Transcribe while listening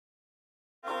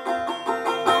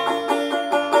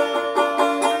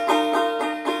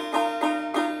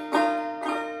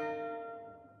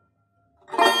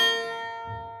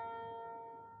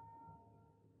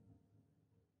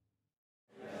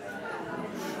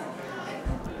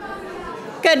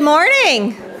Good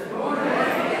morning.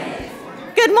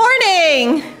 Good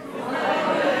morning.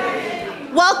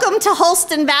 Welcome to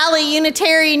Holston Valley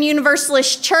Unitarian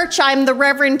Universalist Church. I'm the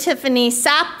Reverend Tiffany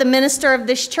Sapp, the minister of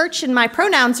this church, and my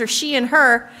pronouns are she and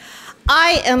her.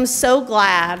 I am so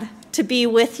glad to be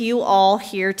with you all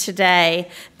here today.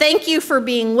 Thank you for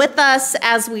being with us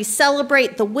as we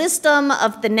celebrate the wisdom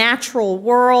of the natural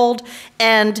world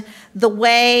and the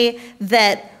way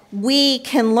that we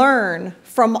can learn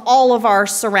from all of our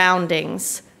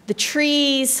surroundings. The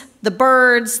trees, the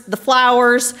birds, the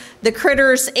flowers, the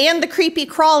critters, and the creepy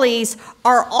crawlies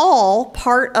are all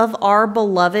part of our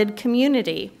beloved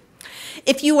community.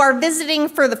 If you are visiting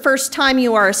for the first time,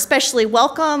 you are especially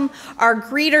welcome. Our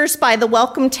greeters by the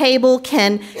welcome table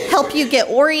can help you get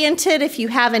oriented if you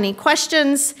have any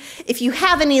questions. If you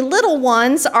have any little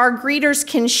ones, our greeters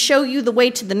can show you the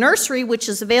way to the nursery, which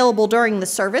is available during the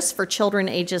service for children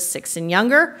ages 6 and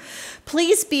younger.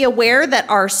 Please be aware that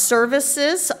our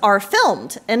services are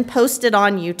filmed and posted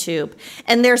on YouTube,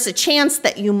 and there's a chance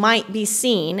that you might be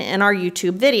seen in our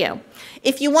YouTube video.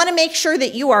 If you want to make sure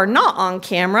that you are not on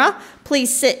camera,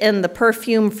 please sit in the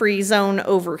perfume-free zone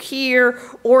over here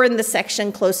or in the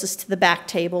section closest to the back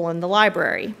table in the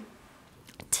library.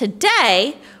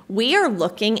 Today, we are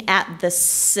looking at the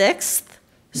 6th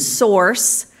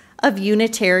source of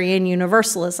Unitarian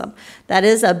Universalism. That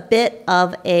is a bit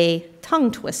of a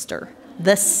tongue twister,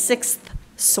 the 6th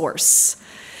source.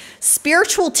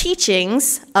 Spiritual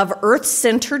teachings of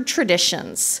earth-centered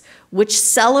traditions which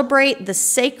celebrate the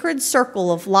sacred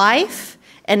circle of life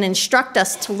and instruct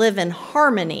us to live in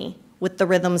harmony with the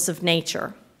rhythms of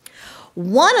nature.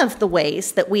 One of the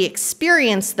ways that we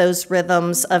experience those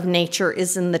rhythms of nature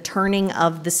is in the turning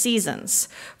of the seasons.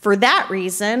 For that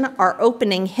reason, our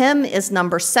opening hymn is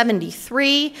number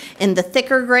 73 in the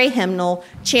thicker gray hymnal,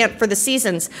 Chant for the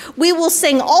Seasons. We will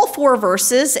sing all 4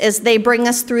 verses as they bring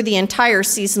us through the entire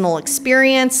seasonal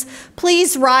experience.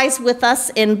 Please rise with us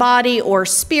in body or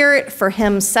spirit for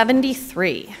hymn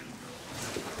 73.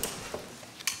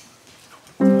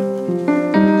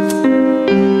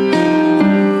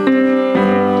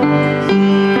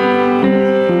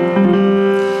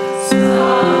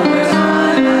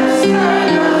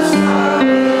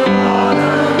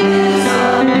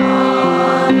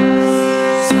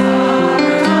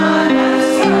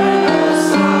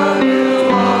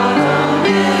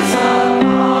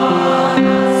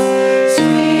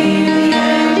 Sweet the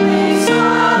ending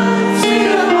sun,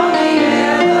 sweet among the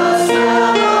air,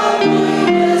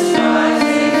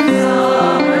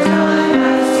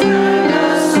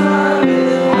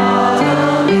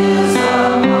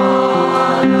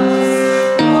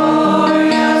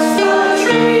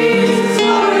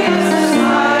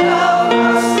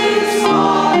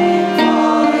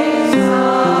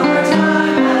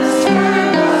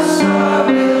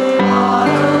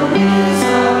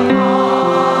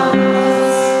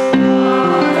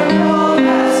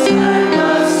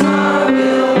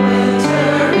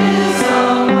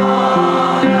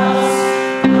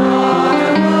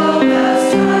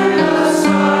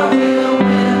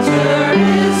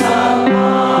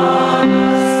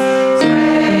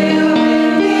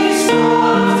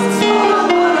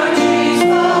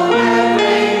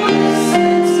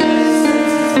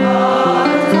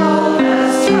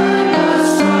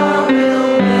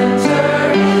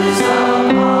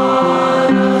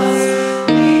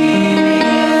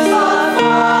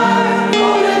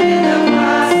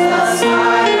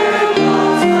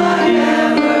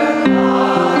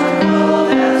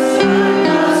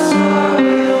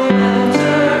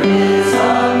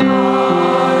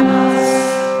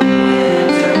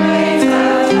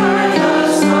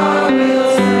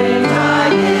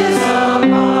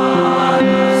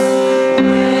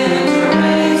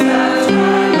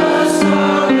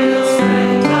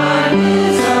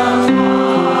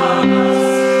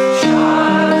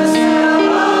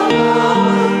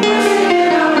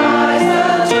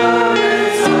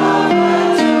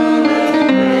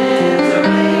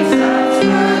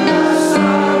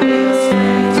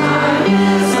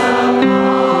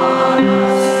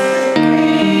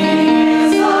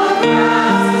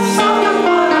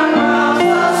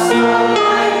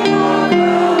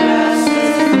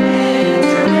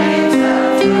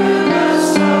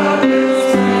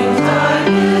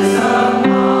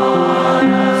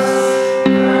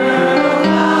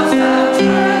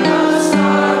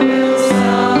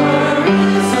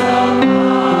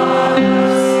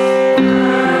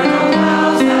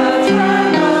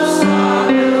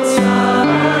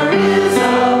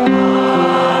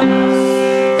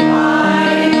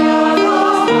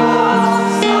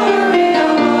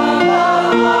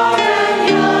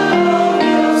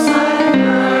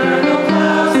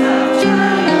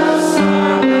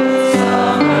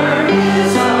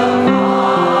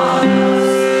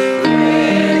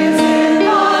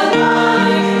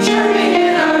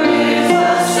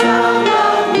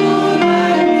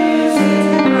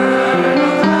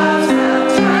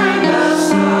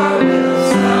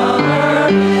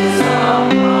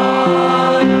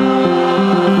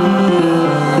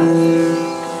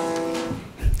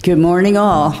 Good morning,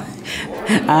 all.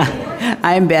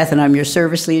 I'm Beth, and I'm your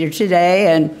service leader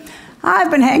today, and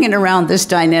I've been hanging around this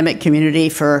dynamic community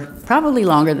for probably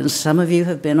longer than some of you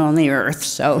have been on the earth,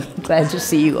 so glad to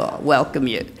see you all. Welcome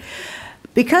you.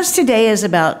 Because today is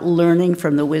about learning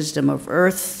from the wisdom of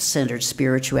earth-centered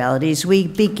spiritualities, we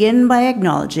begin by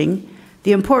acknowledging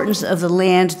the importance of the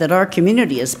land that our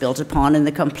community is built upon and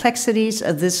the complexities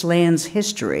of this land's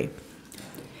history.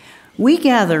 We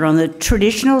gather on the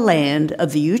traditional land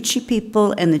of the Yuchi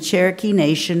people and the Cherokee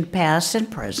Nation, past and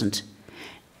present,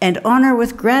 and honor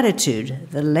with gratitude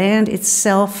the land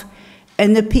itself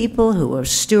and the people who have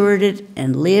stewarded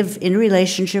and live in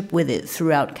relationship with it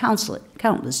throughout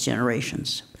countless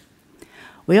generations.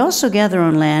 We also gather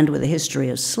on land with a history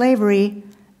of slavery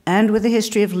and with a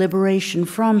history of liberation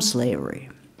from slavery.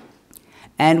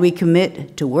 And we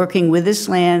commit to working with this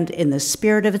land in the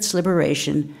spirit of its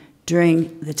liberation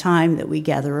during the time that we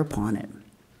gather upon it.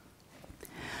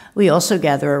 We also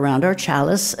gather around our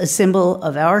chalice, a symbol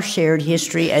of our shared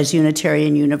history as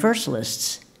Unitarian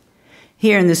Universalists.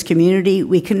 Here in this community,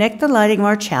 we connect the lighting of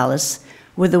our chalice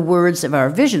with the words of our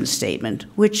vision statement,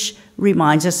 which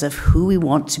reminds us of who we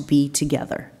want to be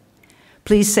together.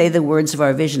 Please say the words of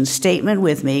our vision statement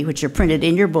with me, which are printed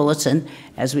in your bulletin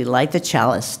as we light the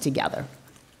chalice together.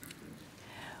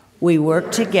 We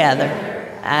work together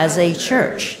as a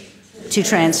church to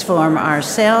transform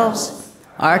ourselves,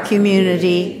 our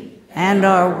community, and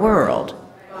our world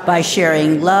by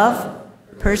sharing love,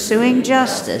 pursuing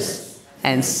justice,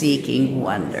 and seeking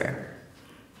wonder.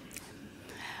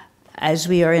 As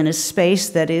we are in a space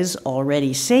that is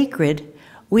already sacred,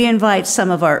 we invite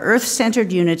some of our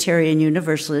earth-centered Unitarian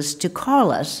Universalists to call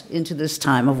us into this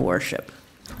time of worship.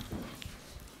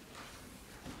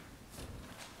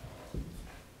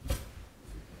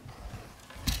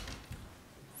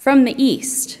 From the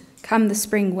east come the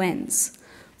spring winds,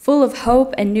 full of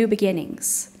hope and new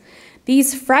beginnings.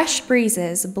 These fresh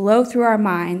breezes blow through our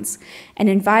minds and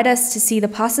invite us to see the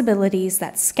possibilities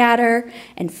that scatter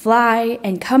and fly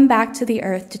and come back to the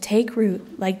earth to take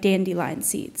root like dandelion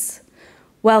seeds.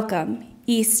 Welcome,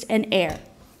 east and air.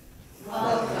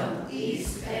 Welcome,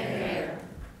 east and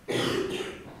air.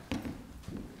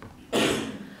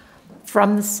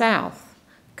 From the south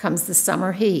comes the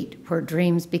summer heat, where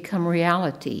dreams become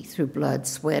reality through blood,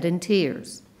 sweat, and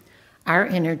tears. Our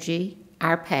energy,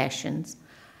 our passions,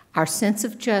 our sense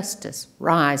of justice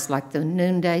rise like the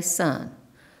noonday sun.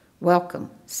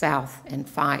 Welcome, south and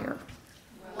fire.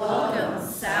 Welcome,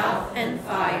 south and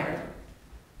fire.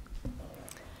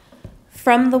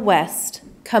 From the west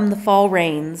come the fall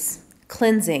rains,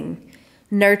 cleansing,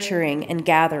 nurturing, and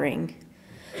gathering.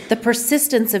 The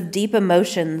persistence of deep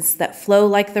emotions that flow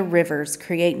like the rivers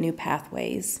create new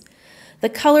pathways. The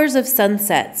colors of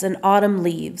sunsets and autumn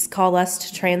leaves call us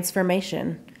to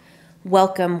transformation.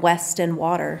 Welcome, west and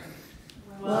water.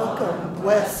 Welcome,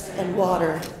 west and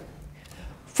water.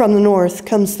 From the north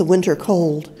comes the winter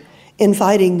cold,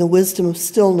 inviting the wisdom of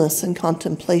stillness and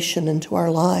contemplation into our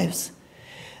lives.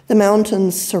 The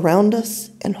mountains surround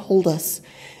us and hold us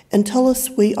and tell us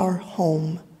we are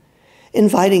home,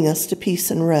 inviting us to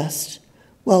peace and rest.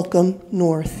 Welcome,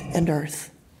 north and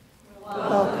earth.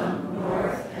 Welcome,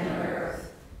 north and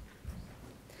earth.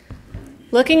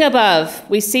 Looking above,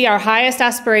 we see our highest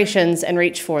aspirations and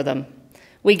reach for them.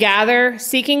 We gather,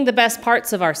 seeking the best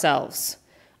parts of ourselves,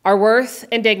 our worth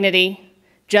and dignity,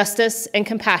 justice and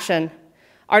compassion,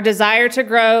 our desire to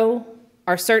grow,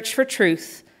 our search for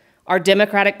truth, our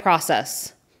democratic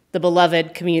process, the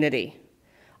beloved community,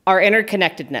 our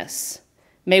interconnectedness.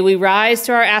 May we rise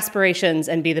to our aspirations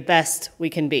and be the best we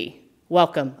can be.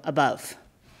 Welcome above.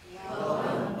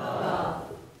 Welcome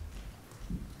above.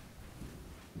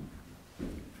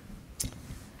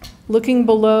 Looking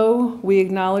below, we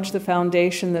acknowledge the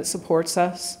foundation that supports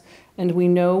us, and we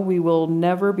know we will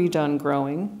never be done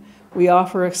growing. We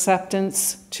offer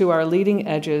acceptance to our leading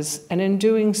edges, and in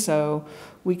doing so,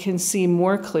 we can see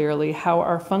more clearly how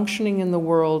our functioning in the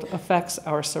world affects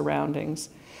our surroundings.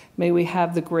 May we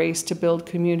have the grace to build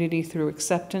community through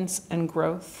acceptance and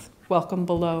growth. Welcome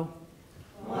below.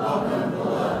 Welcome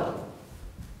below.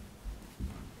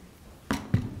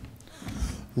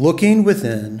 Looking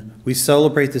within, we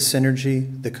celebrate the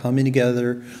synergy, the coming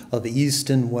together of east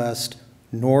and west,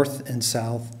 north and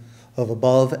south, of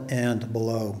above and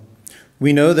below.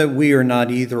 We know that we are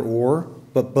not either or,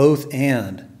 but both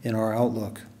and in our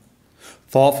outlook.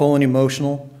 Thoughtful and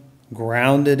emotional,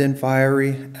 grounded and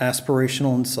fiery,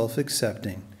 aspirational and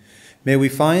self-accepting. May we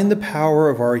find the power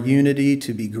of our unity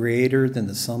to be greater than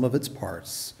the sum of its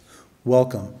parts.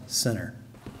 Welcome, Center.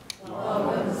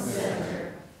 Welcome,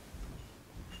 Center.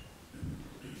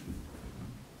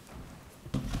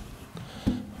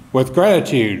 With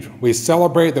gratitude, we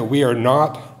celebrate that we are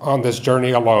not on this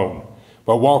journey alone,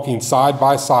 but walking side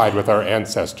by side with our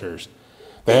ancestors.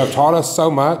 They have taught us so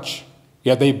much,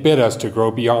 yet they bid us to grow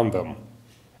beyond them.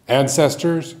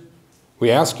 Ancestors,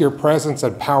 we ask your presence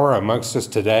and power amongst us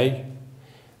today,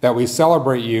 that we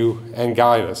celebrate you and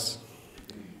guide us.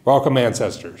 Welcome,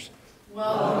 ancestors.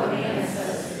 Welcome,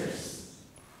 ancestors.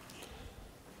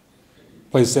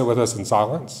 Please sit with us in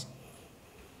silence.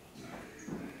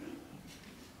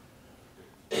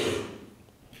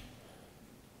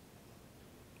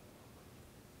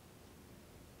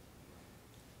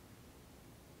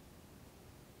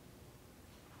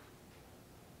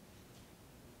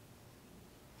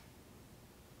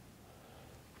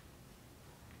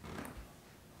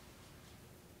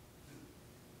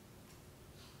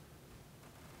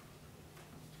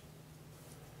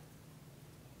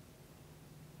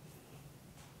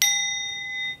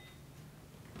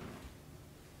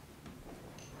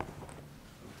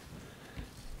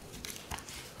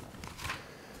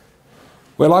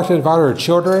 We'd like to invite our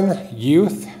children,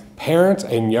 youth, parents,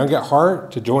 and young at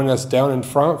heart to join us down in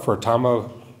front for a time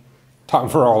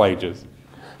for all ages.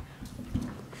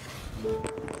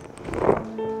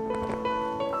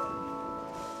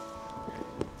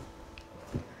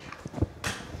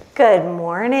 Good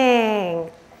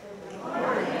morning.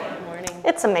 Good morning.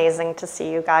 It's amazing to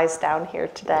see you guys down here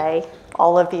today,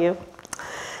 all of you.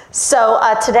 So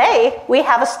today we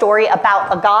have a story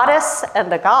about a goddess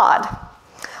and a god.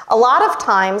 A lot of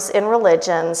times in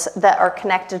religions that are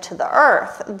connected to the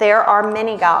earth, there are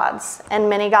many gods and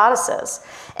many goddesses.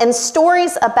 And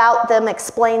stories about them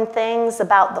explain things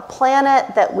about the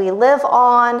planet that we live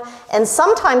on, and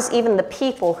sometimes even the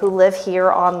people who live here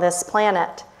on this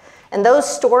planet. And those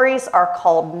stories are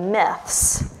called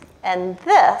myths. And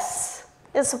this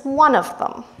is one of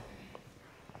them.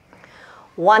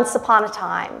 Once upon a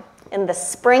time, in the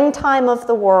springtime of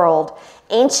the world,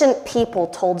 ancient people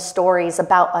told stories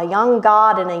about a young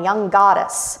god and a young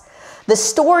goddess. The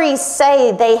stories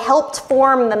say they helped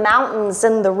form the mountains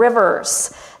and the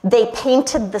rivers. They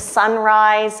painted the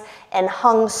sunrise and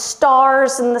hung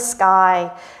stars in the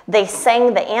sky. They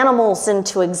sang the animals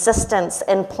into existence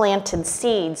and planted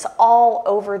seeds all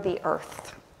over the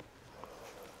earth.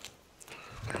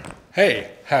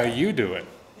 Hey, how you doing?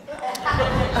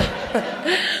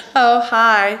 Oh,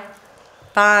 hi.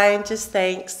 Fine, just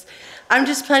thanks. I'm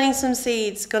just planting some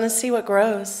seeds, gonna see what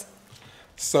grows.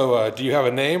 So, do you have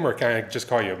a name, or can I just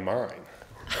call you mine?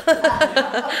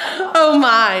 Oh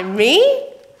my, me?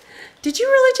 Did you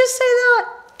really just say that?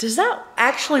 Does that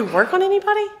actually work on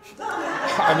anybody?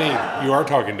 I mean, you are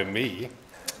talking to me.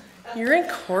 You're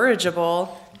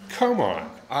incorrigible. Come on,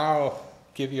 I'll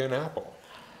give you an apple.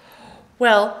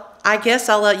 Well, I guess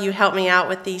I'll let you help me out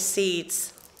with these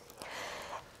seeds.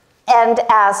 And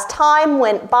as time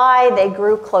went by, they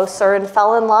grew closer and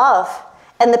fell in love.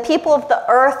 And the people of the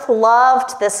earth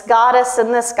loved this goddess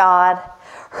and this god,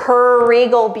 her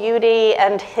regal beauty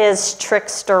and his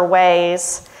trickster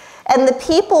ways. And the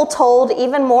people told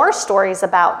even more stories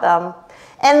about them.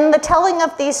 And in the telling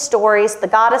of these stories, the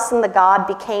goddess and the god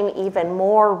became even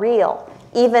more real,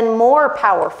 even more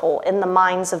powerful in the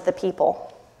minds of the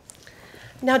people.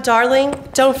 Now, darling,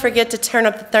 don't forget to turn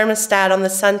up the thermostat on the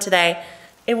sun today.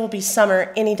 It will be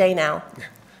summer any day now.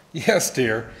 Yes,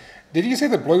 dear. Did you say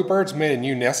the bluebirds made a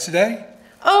new nest today?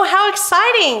 Oh, how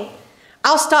exciting!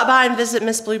 I'll stop by and visit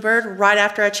Miss Bluebird right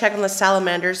after I check on the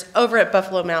salamanders over at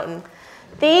Buffalo Mountain.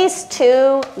 These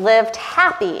two lived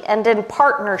happy and in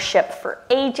partnership for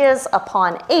ages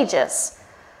upon ages.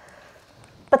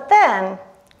 But then,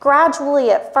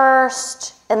 gradually at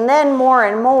first, and then more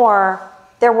and more,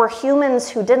 there were humans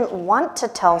who didn't want to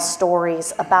tell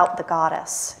stories about the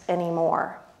goddess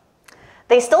anymore.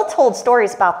 They still told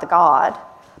stories about the god,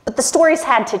 but the stories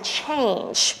had to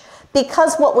change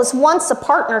because what was once a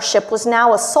partnership was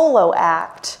now a solo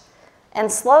act.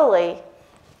 And slowly,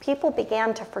 people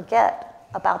began to forget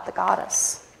about the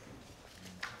goddess.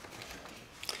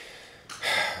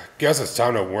 Guess it's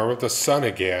time to warm up the sun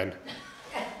again.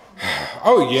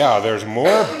 Oh yeah, there's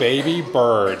more baby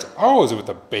birds. Oh, is it with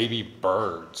the baby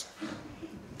birds?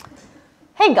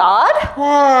 Hey, God.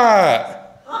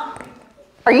 What?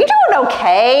 Are you doing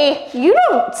okay? You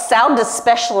don't sound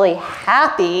especially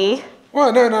happy.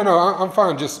 Well, no, I'm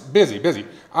fine, just busy.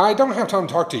 I don't have time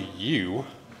to talk to you.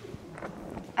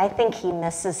 I think he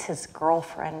misses his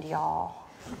girlfriend, y'all.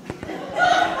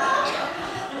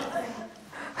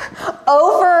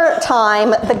 Over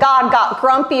time, the god got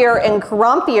grumpier and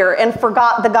grumpier and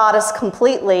forgot the goddess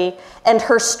completely, and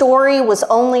her story was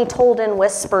only told in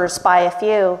whispers by a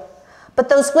few. But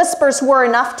those whispers were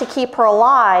enough to keep her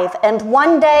alive. And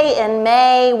one day in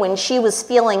May, when she was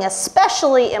feeling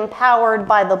especially empowered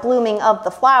by the blooming of the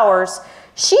flowers,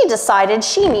 she decided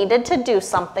she needed to do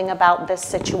something about this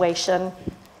situation.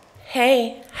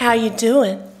 Hey, how you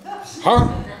doing?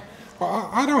 Huh?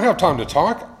 Well, I don't have time to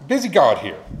talk. Busy God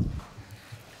here.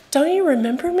 Don't you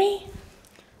remember me?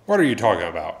 What are you talking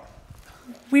about?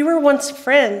 We were once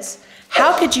friends.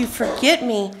 How could you forget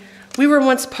me? We were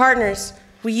once partners.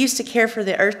 We used to care for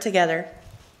the earth together.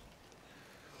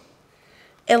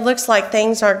 It looks like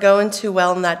things aren't going too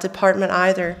well in that department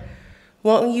either.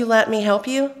 Won't you let me help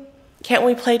you? Can't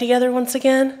we play together once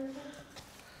again?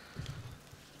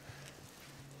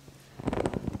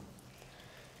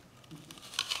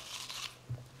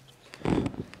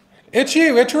 It's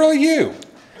you. It's really you.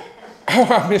 Oh,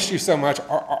 I missed you so much.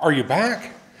 Are you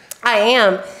back? I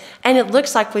am, and it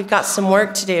looks like we've got some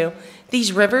work to do.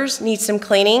 These rivers need some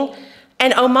cleaning,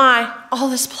 and oh my, all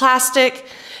this plastic,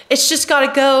 it's just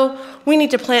gotta go. We need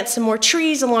to plant some more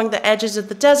trees along the edges of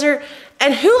the desert,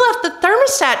 and who let the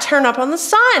thermostat turn up on the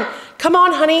sun? Come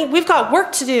on, honey, we've got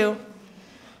work to do.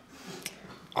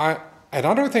 I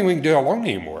don't think we can do it alone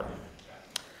anymore.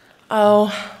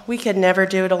 Oh, we could never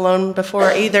do it alone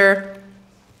before either.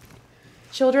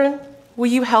 Children, will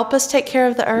you help us take care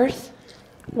of the earth?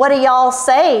 What do y'all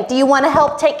say? Do you want to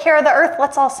help take care of the earth?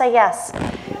 Let's all say yes.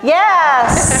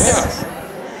 Yes!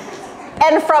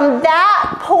 And from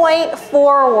that point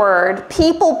forward,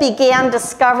 people began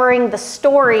discovering the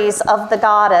stories of the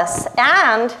goddess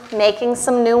and making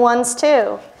some new ones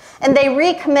too. And they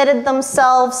recommitted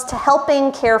themselves to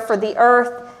helping care for the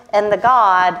earth, and the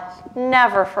god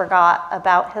never forgot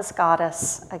about his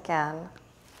goddess again.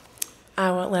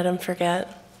 I won't let him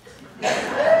forget.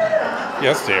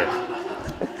 Yes, dear.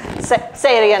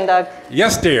 Say it again, Doug.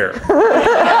 Yes, dear. Thanks.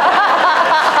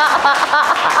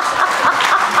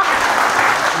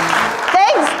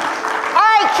 All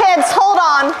right, kids, hold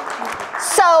on.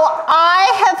 So I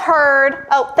have heard,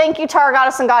 oh, thank you, Tara,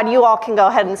 Goddess, and God. You all can go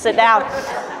ahead and sit down.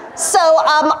 So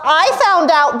I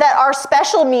found out that our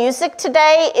special music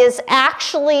today is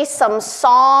actually some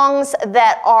songs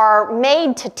that are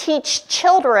made to teach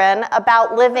children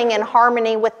about living in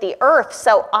harmony with the earth.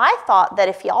 So I thought that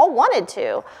if y'all wanted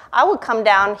to, I would come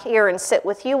down here and sit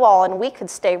with you all, and we could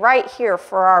stay right here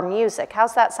for our music.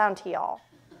 How's that sound to y'all?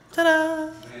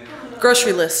 Ta-da!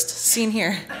 Grocery list, seen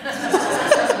here.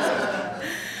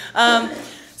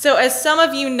 So as some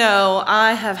of you know,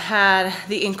 I have had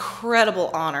the incredible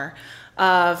honor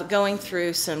of going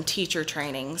through some teacher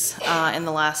trainings in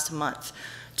the last month.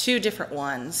 2 different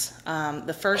ones.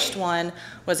 The first one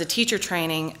was a teacher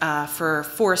training for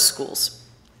forest schools.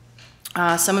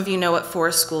 Some of you know what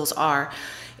forest schools are.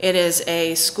 It is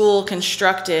a school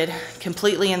constructed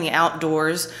completely in the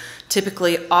outdoors,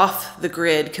 typically off the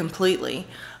grid completely,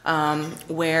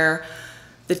 where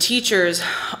the teachers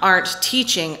aren't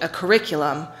teaching a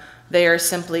curriculum, they are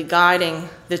simply guiding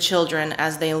the children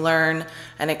as they learn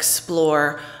and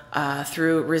explore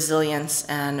through resilience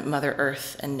and Mother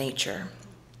Earth and nature.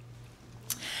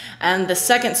 And the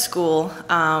second school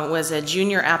was a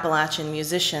junior Appalachian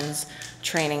musicians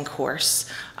training course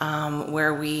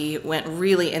where we went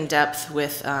really in depth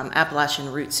with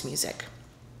Appalachian roots music.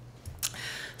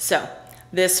 So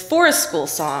this forest school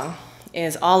song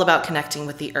is all about connecting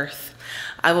with the earth.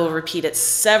 I will repeat it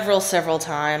several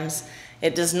times.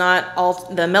 It does not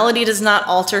the melody does not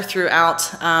alter throughout,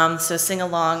 so sing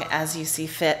along as you see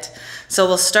fit. So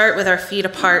we'll start with our feet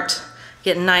apart,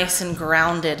 get nice and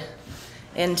grounded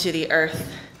into the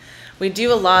earth. We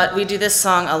do this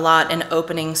song a lot in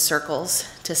opening circles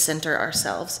to center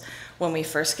ourselves when we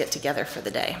first get together for the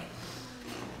day.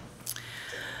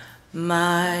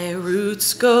 My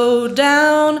roots go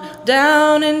down,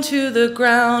 down into the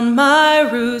ground. My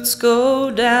roots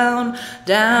go down,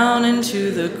 down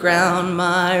into the ground.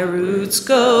 My roots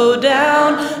go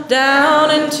down,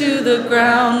 down into the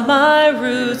ground. My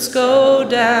roots go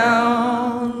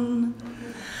down.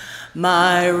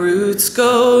 My roots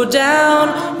go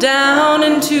down, down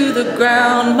into the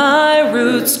ground. My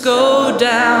roots go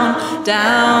down,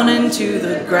 down into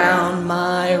the ground.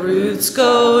 My roots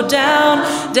go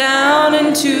down, down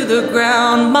into the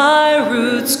ground. My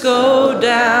roots go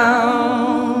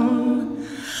down.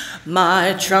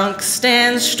 My trunk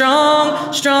stands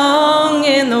strong, strong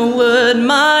in the wood.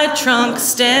 My trunk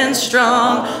stands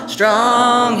strong,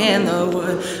 strong in the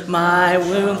wood. My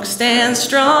trunk stands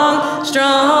strong,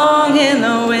 strong in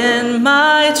the wind.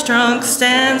 My trunk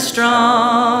stands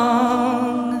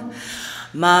strong.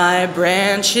 My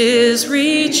branches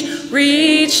reach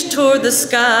reach toward the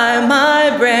sky,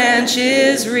 my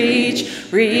branches reach,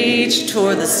 reach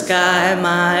toward the sky,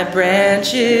 my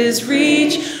branches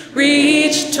reach,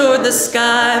 reach toward the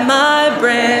sky, my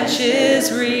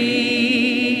branches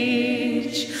reach.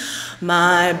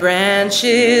 My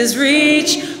branches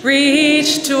reach,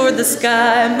 reach toward the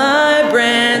sky, my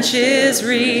branches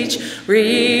reach,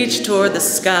 reach toward the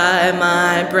sky,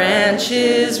 my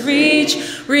branches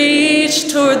reach,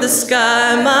 reach toward the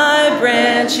sky, my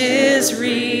branches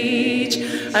reach.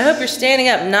 I hope you're standing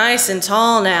up nice and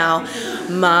tall now.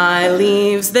 My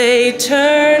leaves, they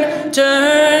turn,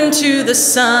 turn to the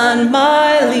sun.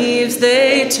 My leaves,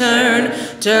 they turn,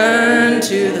 turn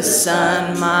to the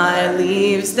sun. My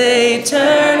leaves, they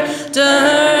turn,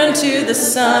 turn to the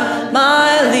sun.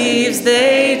 My leaves,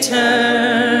 they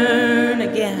turn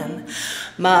again.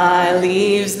 My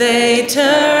leaves, they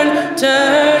turn,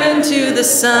 turn into the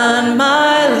sun.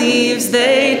 My leaves,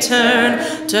 they turn,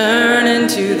 turn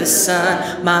into the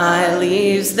sun. My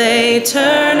leaves, they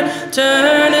turn,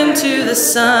 turn into the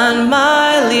sun.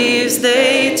 My leaves,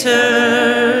 they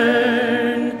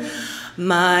turn.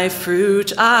 My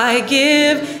fruit I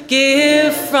give,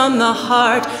 give from the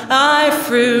heart. My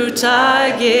fruit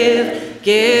I give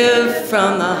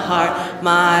from the heart.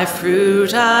 My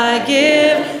fruit I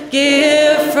give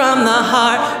from the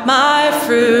heart. My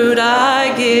fruit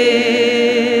I give.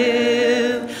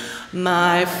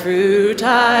 My fruit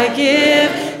I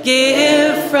give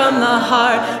from the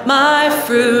heart. My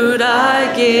fruit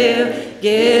I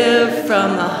give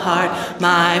from the heart.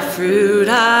 My fruit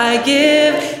I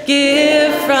give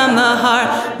from the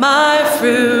heart. My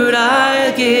fruit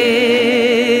I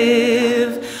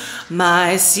give.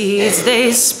 My seeds,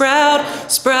 they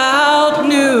sprout, sprout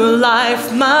new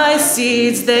life. My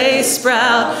seeds, they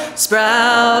sprout,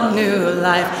 sprout new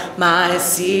life. My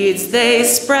seeds, they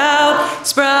sprout,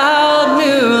 sprout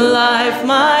new life.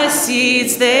 My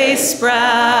seeds, they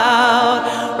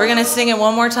sprout. We're gonna sing it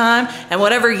one more time, and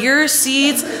whatever your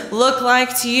seeds look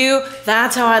like to you,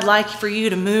 that's how I'd like for you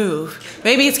to move.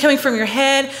 Maybe it's coming from your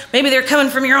head, maybe they're coming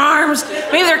from your arms,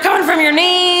 maybe they're coming from your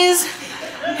knees.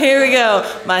 Here we go.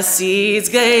 My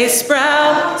seeds, they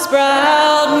sprout,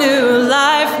 sprout new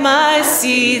life. My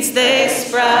seeds, they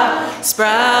sprout,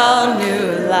 sprout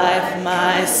new life.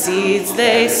 My seeds,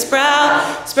 they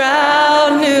sprout,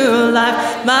 sprout new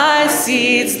life. My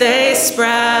seeds, they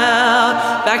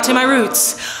sprout. Back to my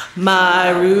roots. My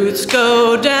roots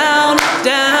go down,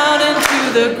 down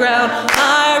into the ground.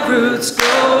 My roots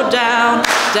go down,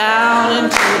 down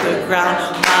into the ground.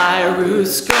 My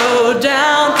roots go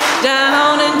down,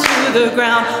 down into the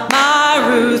ground. My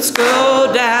roots go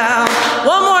down.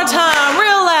 One more time,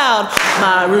 real loud.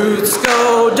 My roots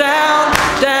go down,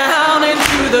 down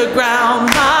into the ground.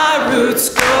 My roots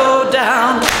go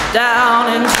down,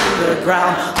 down into the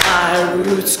ground. My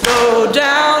roots go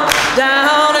down,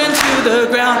 down into the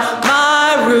ground.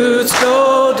 My roots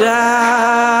go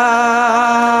down.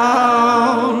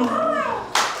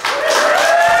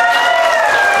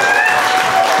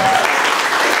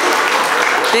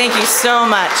 Thank you so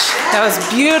much. That was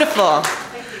beautiful.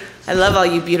 I love all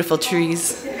you beautiful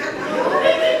trees.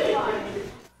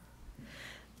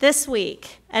 This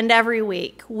week and every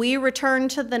week, we return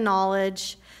to the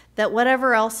knowledge that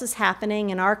whatever else is happening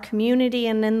in our community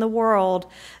and in the world,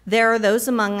 there are those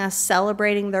among us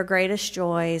celebrating their greatest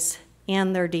joys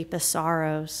and their deepest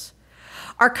sorrows.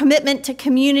 Our commitment to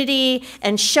community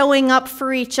and showing up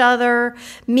for each other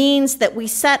means that we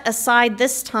set aside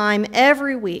this time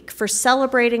every week for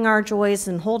celebrating our joys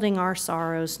and holding our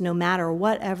sorrows, no matter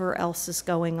whatever else is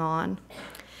going on.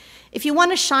 If you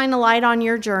want to shine a light on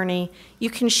your journey,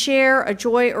 you can share a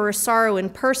joy or a sorrow in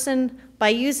person by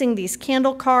using these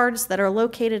candle cards that are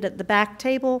located at the back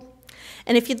table.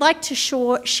 And if you'd like to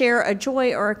share a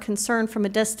joy or a concern from a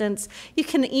distance, you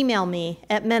can email me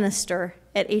at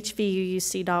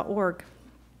minister@hvuuc.org.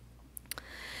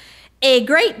 A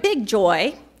great big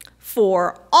joy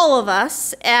for all of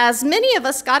us, as many of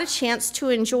us got a chance to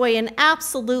enjoy an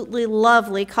absolutely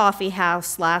lovely coffee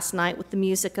house last night with the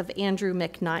music of Andrew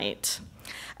McKnight.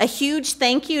 A huge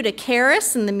thank you to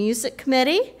Karis and the music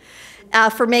committee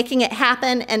for making it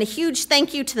happen, and a huge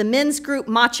thank you to the men's group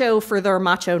Macho for their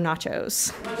macho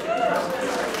nachos.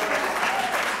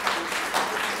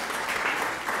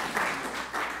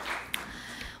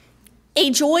 A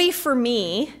joy for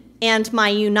me and my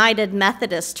United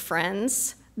Methodist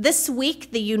friends. This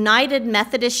week, the United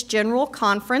Methodist General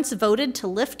Conference voted to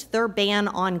lift their ban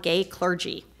on gay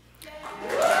clergy.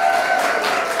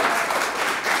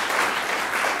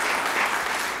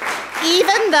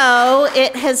 Even Even though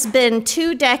it has been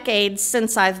 2 decades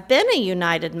since I've been a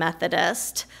United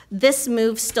Methodist, this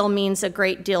move still means a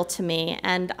great deal to me,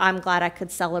 and I'm glad I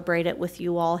could celebrate it with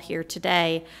you all here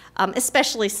today,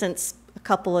 especially since a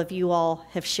couple of you all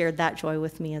have shared that joy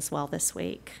with me as well this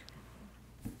week.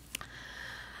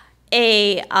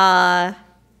 A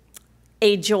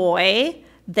joy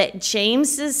that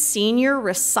James's senior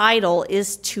recital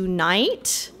is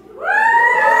tonight.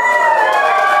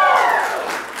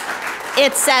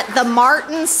 It's at the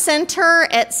Martin Center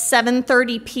at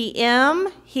 7:30 p.m.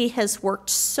 He has worked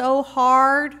so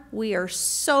hard. We are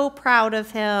so proud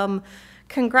of him.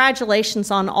 Congratulations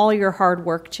on all your hard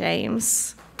work,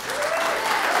 James.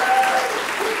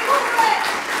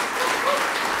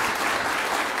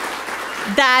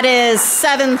 That is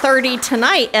 7:30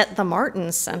 tonight at the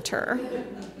Martin Center.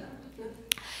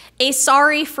 A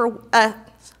sorrow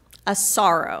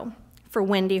for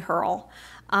Wendy Hurl.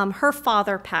 Her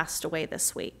father passed away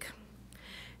this week.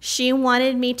 She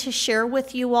wanted me to share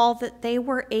with you all that they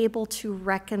were able to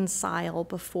reconcile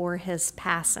before his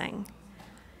passing.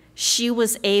 She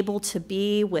was able to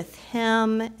be with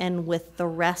him and with the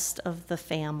rest of the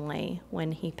family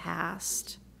when he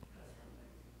passed.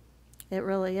 It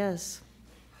really is.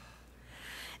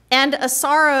 And a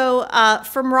sorrow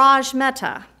from Raj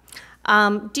Mehta.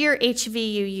 Dear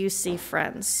HVUUC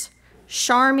friends,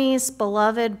 Sharmi's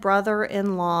beloved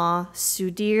brother-in-law,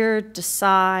 Sudhir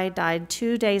Desai, died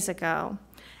 2 days ago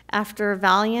after a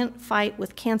valiant fight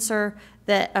with cancer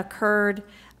that occurred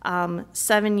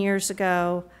 7 years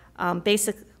ago.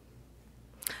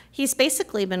 He's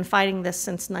basically been fighting this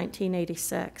since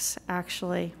 1986,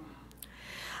 actually.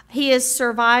 He is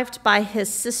survived by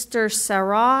his sister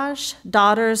Saraj,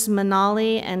 daughters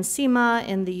Manali and Seema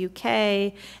in the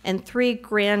UK, and 3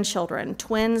 grandchildren,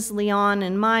 twins Leon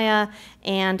and Maya,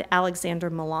 and Alexander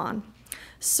Milan.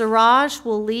 Saraj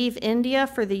will leave India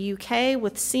for the UK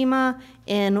with Seema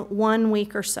in 1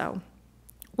 week or so.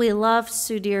 We love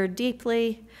Sudhir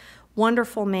deeply,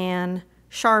 wonderful man.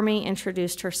 Sharmi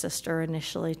introduced her sister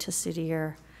initially to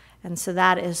Sudhir. And so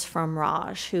that is from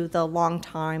Raj, who the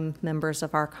longtime members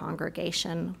of our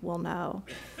congregation will know.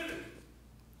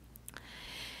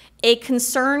 A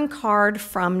concern card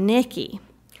from Nikki.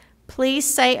 Please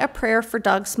say a prayer for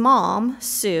Doug's mom,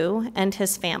 Sue, and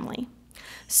his family.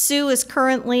 Sue is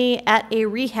currently at a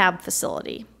rehab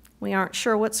facility. We aren't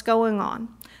sure what's going on.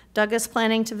 Doug is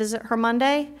planning to visit her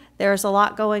Monday. There's a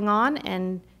lot going on,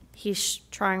 and he's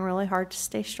trying really hard to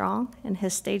stay strong, and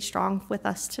has stayed strong with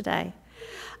us today.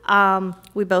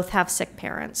 We both have sick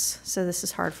parents, so this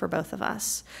is hard for both of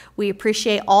us. We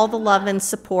appreciate all the love and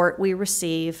support we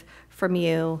receive from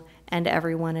you and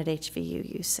everyone at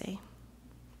HVUUC.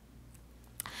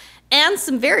 And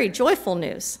some very joyful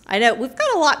news. I know we've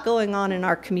got a lot going on in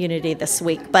our community this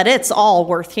week, but it's all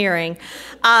worth hearing.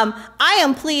 I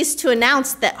am pleased to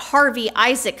announce that Harvey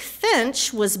Isaac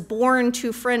Finch was born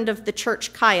to friend of the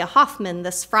church, Kaya Hoffman,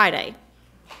 this Friday.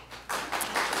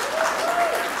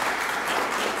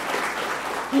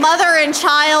 Mother and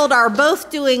child are both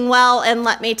doing well, and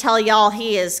let me tell y'all,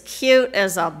 he is cute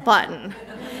as a button.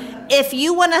 If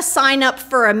you want to sign up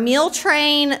for a meal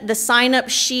train, the sign-up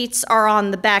sheets are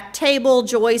on the back table.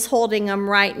 Joy's holding them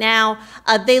right now.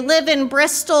 They live in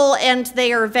Bristol, and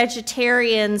they are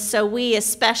vegetarians, so we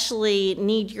especially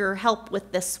need your help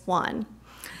with this one.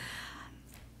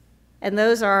 And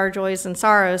those are our joys and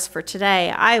sorrows for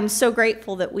today. I am so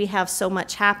grateful that we have so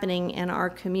much happening in our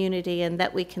community and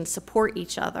that we can support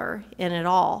each other in it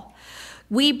all.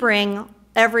 We bring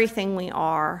everything we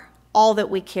are, all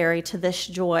that we carry to this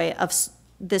joy of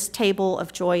this table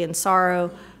of joy and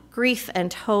sorrow, grief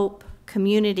and hope,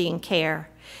 community and care.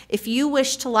 If you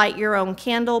wish to light your own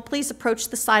candle, please approach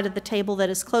the side of the table that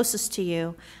is closest to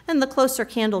you, and the closer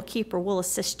candle keeper will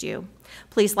assist you.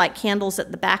 Please light candles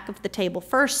at the back of the table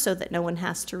first so that no one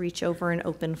has to reach over and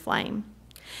open flame.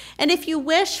 And if you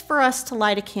wish for us to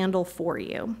light a candle for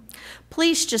you,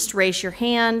 please just raise your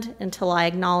hand until I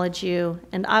acknowledge you,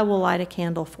 and I will light a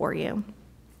candle for you.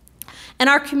 And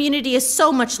our community is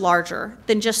so much larger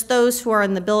than just those who are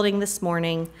in the building this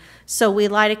morning, so we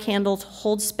light a candle to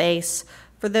hold space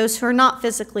for those who are not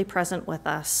physically present with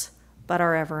us, but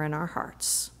are ever in our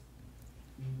hearts.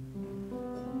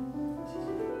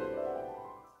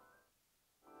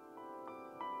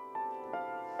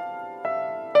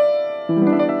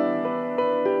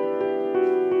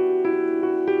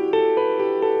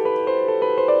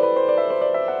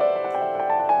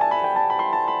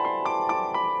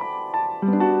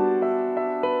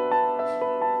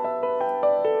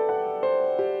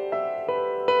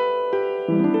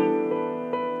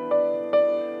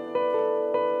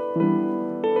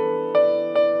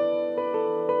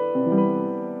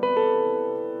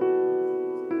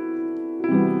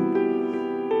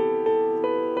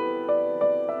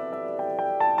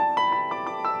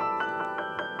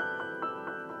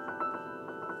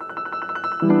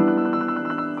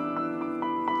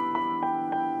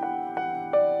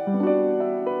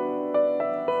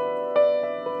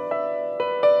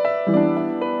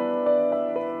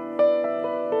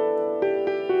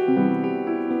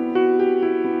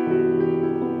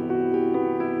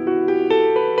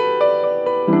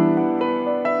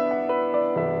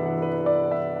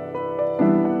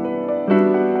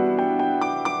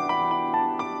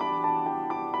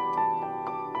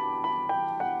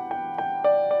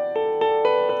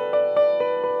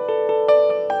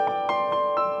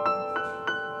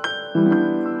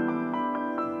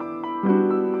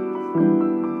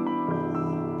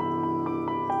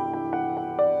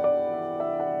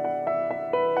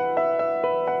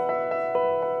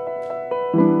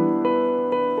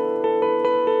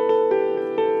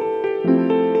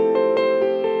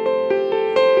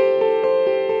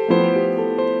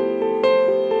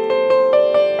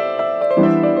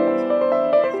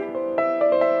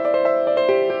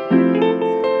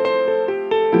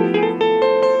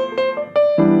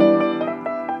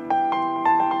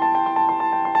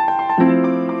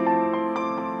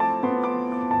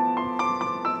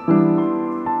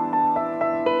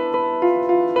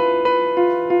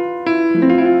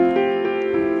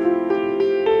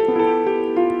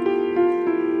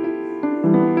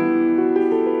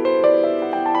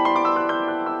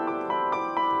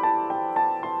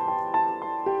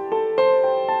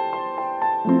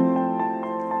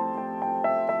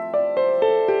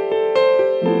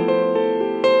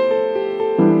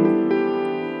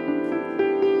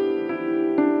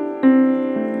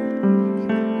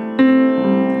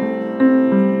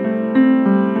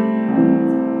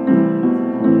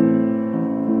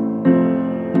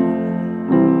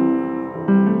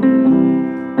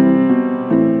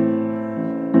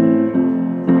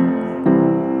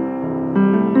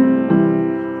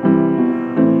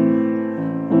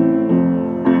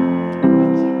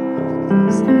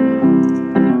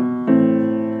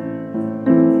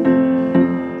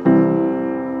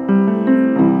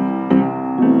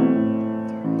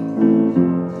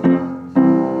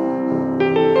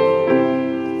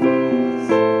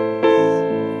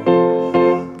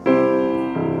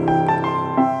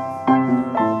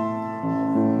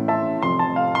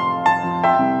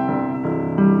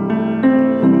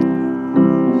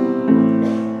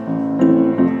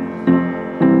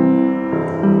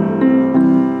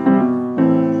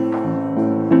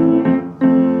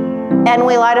 And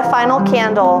we light a final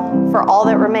candle for all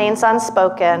that remains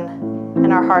unspoken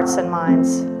in our hearts and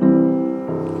minds.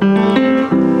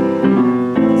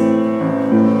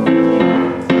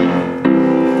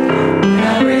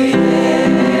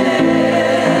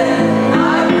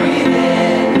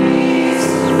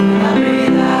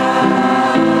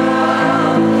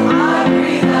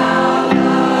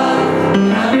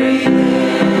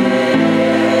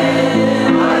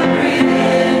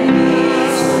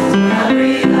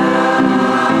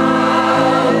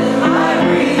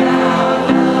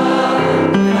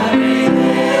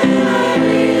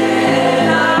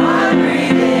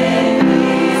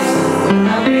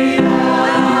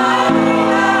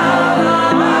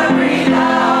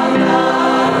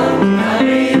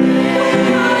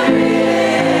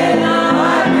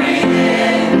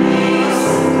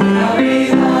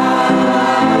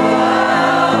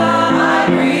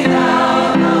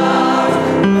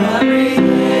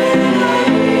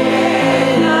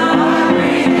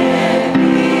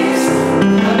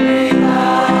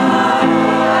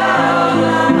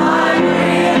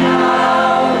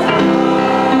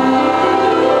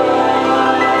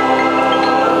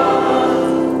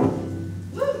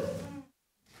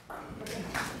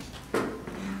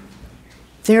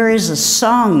 There is a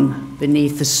song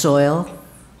beneath the soil.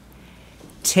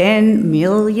 10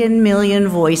 million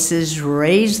voices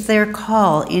raise their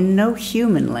call in no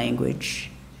human language.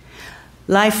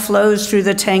 Life flows through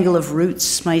the tangle of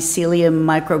roots, mycelium,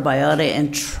 microbiota,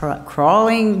 and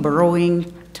crawling,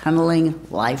 burrowing, tunneling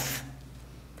life.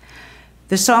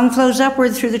 The song flows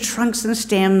upward through the trunks and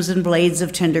stems and blades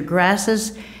of tender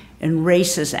grasses and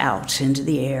races out into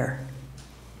the air.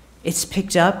 It's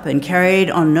picked up and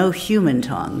carried on no human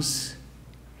tongues.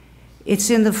 It's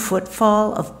in the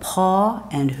footfall of paw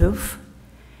and hoof.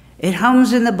 It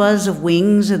hums in the buzz of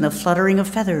wings and the fluttering of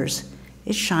feathers.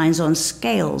 It shines on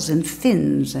scales and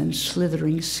fins and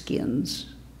slithering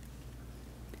skins.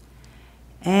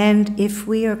 And if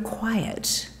we are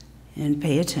quiet and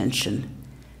pay attention,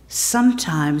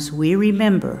 sometimes we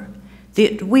remember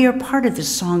that we are part of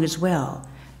this song as well,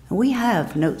 and we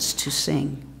have notes to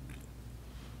sing.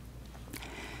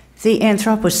 The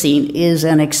Anthropocene is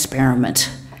an experiment.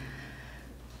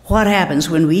 What happens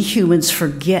when we humans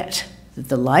forget that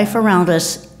the life around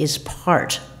us is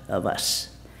part of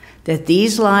us, that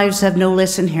these lives have no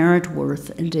less inherent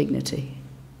worth and dignity.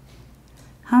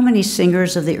 How many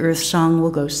singers of the earth song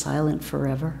will go silent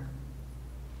forever?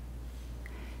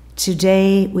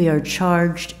 Today we are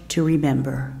charged to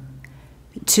remember,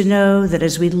 to know that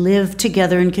as we live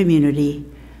together in community,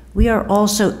 we are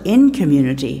also in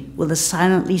community with the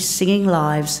silently singing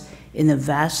lives in the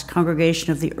vast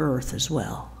congregation of the earth as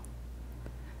well.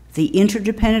 The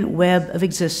interdependent web of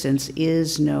existence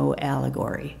is no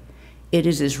allegory. It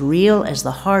is as real as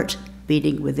the heart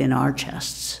beating within our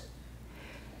chests.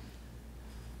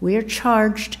 We are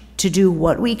charged to do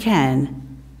what we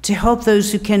can to help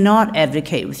those who cannot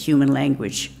advocate with human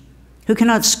language, who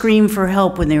cannot scream for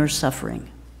help when they are suffering.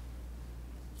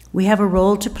 We have a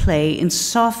role to play in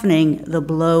softening the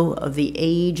blow of the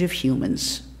age of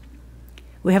humans.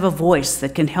 We have a voice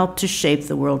that can help to shape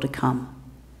the world to come.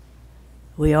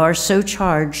 We are so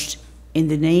charged in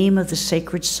the name of the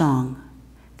sacred song,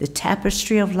 the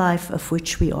tapestry of life of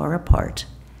which we are a part.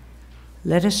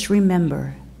 Let us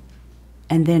remember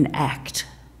and then act.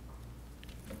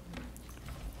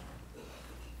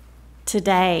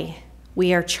 Today,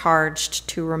 we are charged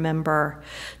to remember,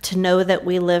 to know that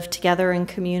we live together in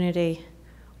community.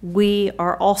 We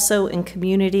are also in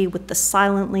community with the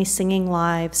silently singing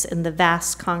lives in the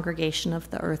vast congregation of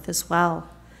the earth as well.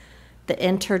 The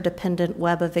interdependent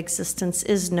web of existence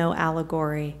is no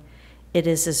allegory. It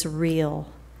is as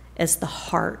real as the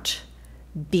heart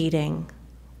beating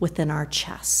within our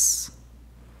chests.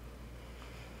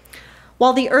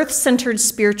 While the earth-centered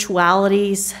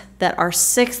spiritualities that our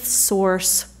sixth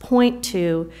source point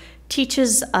to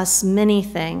teaches us many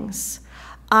things,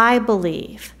 I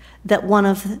believe that one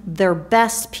of their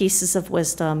best pieces of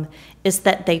wisdom is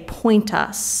that they point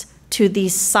us to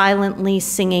these silently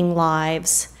singing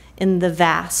lives in the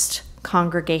vast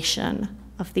congregation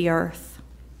of the earth.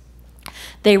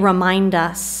 They remind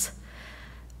us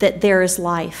that there is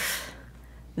life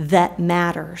that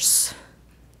matters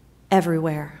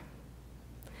everywhere,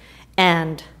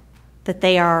 and that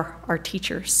they are our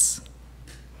teachers.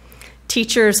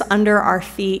 Teachers under our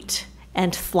feet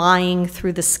and flying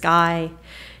through the sky.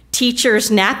 Teachers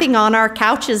napping on our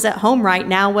couches at home right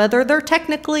now, whether they're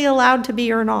technically allowed to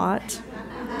be or not.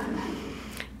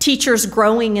 Teachers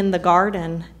growing in the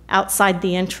garden outside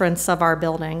the entrance of our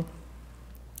building.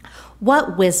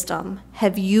 What wisdom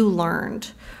have you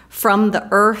learned from the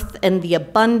earth and the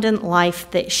abundant life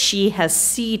that she has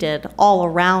seeded all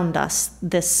around us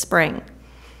this spring?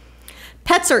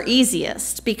 Pets are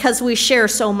easiest because we share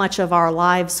so much of our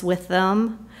lives with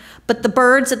them. But the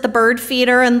birds at the bird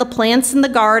feeder and the plants in the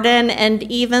garden and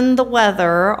even the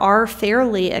weather are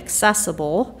fairly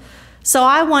accessible. So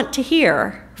I want to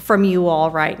hear from you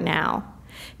all right now.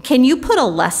 Can you put a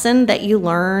lesson that you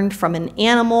learned from an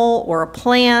animal or a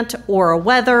plant or a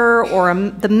weather or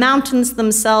the mountains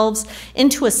themselves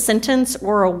into a sentence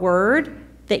or a word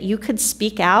that you could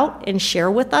speak out and share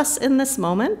with us in this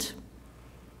moment?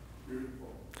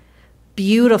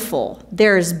 Beautiful.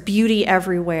 There is beauty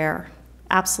everywhere.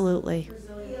 Absolutely.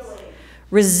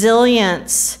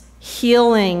 Resilience,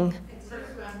 healing,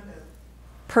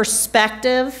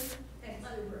 perspective,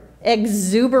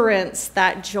 exuberance,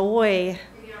 that joy.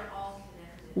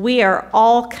 We are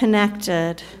all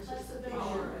connected.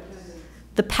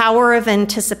 The power of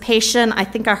anticipation. I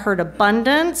think I heard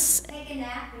abundance.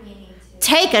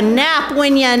 Take a nap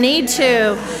when you need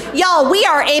to. Y'all, we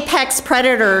are apex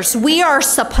predators. We are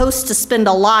supposed to spend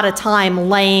a lot of time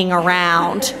laying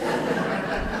around.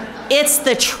 It's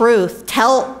the truth.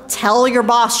 Tell your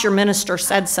boss your minister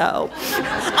said so.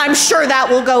 I'm sure that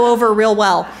will go over real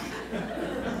well.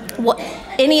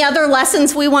 Any other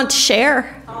lessons we want to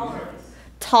share?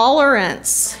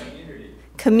 Tolerance.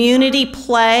 Community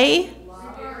play.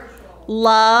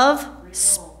 Love.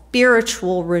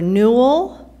 Spiritual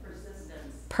renewal.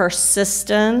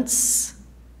 Persistence.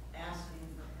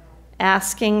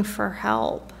 Asking for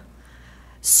help.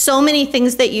 So many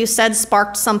things that you said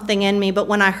sparked something in me, but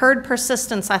when I heard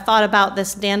persistence, I thought about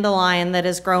this dandelion that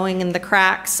is growing in the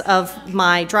cracks of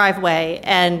my driveway,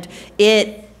 and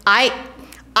I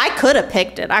could have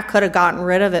picked it, I could have gotten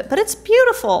rid of it, but it's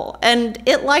beautiful, and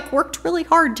it worked really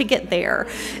hard to get there,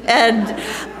 and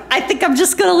I think I'm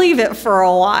just gonna leave it for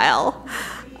a while.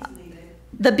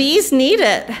 The bees need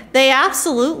it, they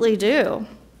absolutely do.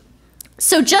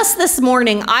 So just this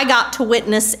morning, I got to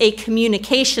witness a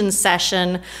communication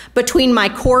session between my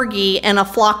corgi and a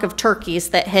flock of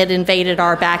turkeys that had invaded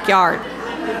our backyard.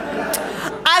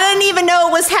 I didn't even know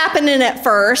it was happening at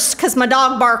first because my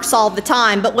dog barks all the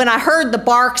time, but when I heard the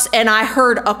barks and I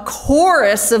heard a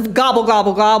chorus of gobble,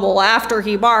 gobble, gobble after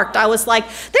he barked, I was like,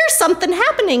 there's something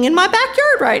happening in my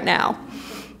backyard right now.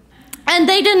 And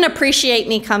they didn't appreciate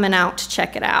me coming out to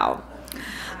check it out.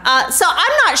 So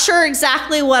I'm not sure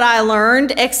exactly what I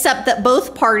learned, except that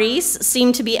both parties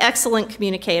seem to be excellent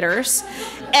communicators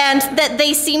and that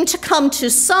they seem to come to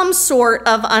some sort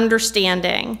of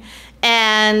understanding.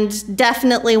 And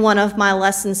definitely one of my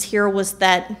lessons here was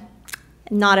that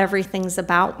not everything's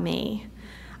about me.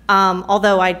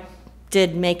 Although I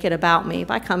did make it about me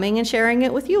by coming and sharing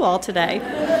it with you all today.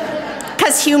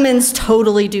 Because humans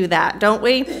totally do that, don't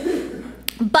we?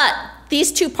 But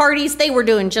these two parties, they were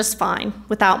doing just fine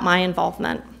without my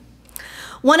involvement.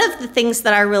 One of the things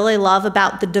that I really love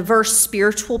about the diverse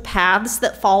spiritual paths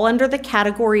that fall under the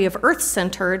category of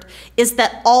earth-centered is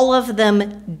that all of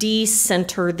them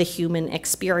de-center the human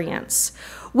experience.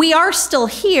 We are still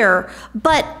here,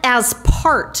 but as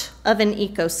part of an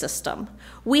ecosystem.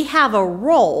 We have a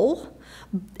role,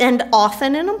 and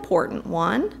often an important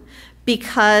one,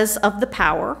 because of the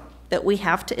power that we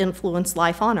have to influence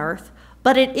life on Earth,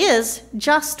 but it is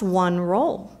just one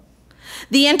role.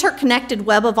 The interconnected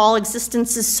web of all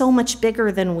existence is so much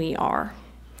bigger than we are.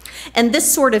 And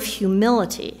this sort of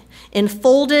humility,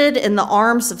 enfolded in the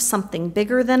arms of something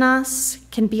bigger than us,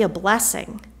 can be a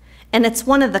blessing. And it's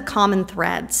one of the common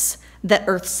threads that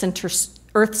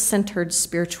earth-centered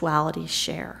spiritualities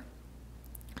share.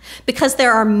 Because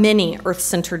there are many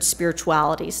earth-centered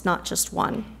spiritualities, not just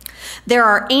one. There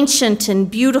are ancient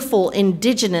and beautiful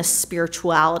indigenous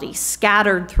spiritualities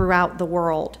scattered throughout the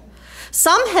world.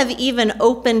 Some have even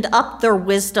opened up their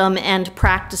wisdom and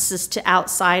practices to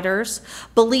outsiders,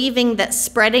 believing that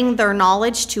spreading their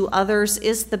knowledge to others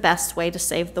is the best way to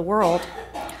save the world.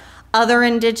 Other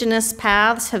indigenous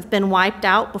paths have been wiped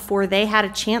out before they had a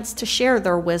chance to share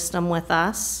their wisdom with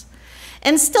us.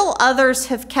 And still others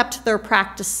have kept their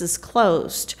practices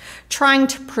closed, trying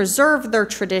to preserve their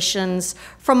traditions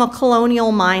from a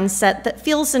colonial mindset that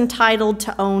feels entitled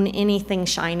to own anything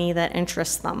shiny that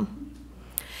interests them.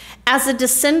 As a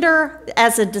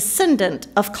descendant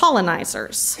of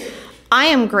colonizers, I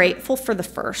am grateful for the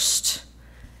first,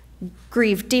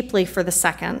 grieve deeply for the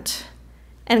second,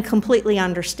 and completely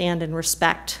understand and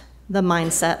respect the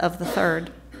mindset of the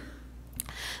third.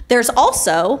 There's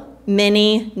also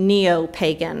many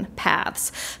neo-pagan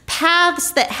paths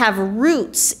that have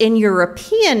roots in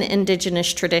European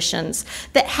indigenous traditions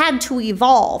that had to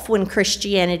evolve when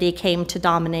Christianity came to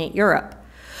dominate Europe.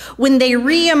 When they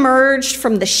re-emerged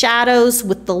from the shadows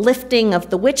with the lifting of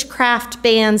the witchcraft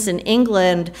bans in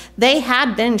England, they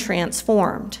had been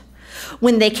transformed.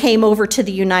 When they came over to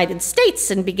the United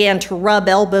States and began to rub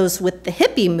elbows with the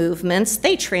hippie movements,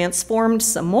 they transformed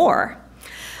some more.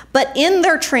 But in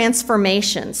their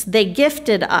transformations, they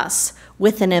gifted us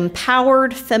with an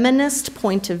empowered feminist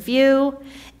point of view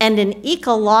and an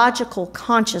ecological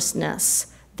consciousness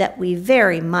that we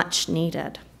very much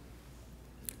needed.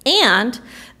 And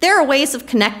there are ways of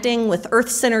connecting with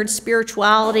earth-centered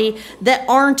spirituality that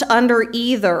aren't under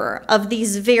either of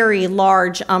these very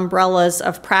large umbrellas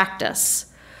of practice.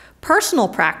 Personal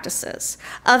practices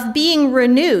of being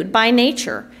renewed by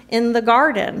nature in the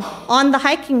garden, on the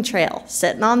hiking trail,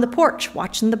 sitting on the porch,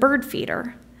 watching the bird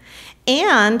feeder.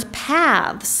 And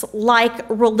paths like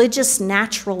religious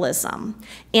naturalism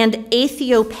and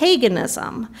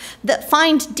atheopaganism that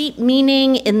find deep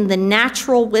meaning in the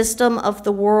natural wisdom of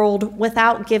the world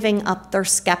without giving up their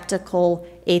skeptical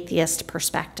atheist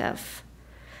perspective.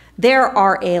 There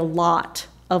are a lot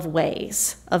of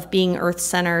ways of being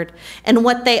earth-centered, and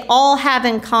what they all have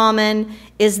in common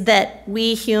is that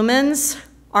we humans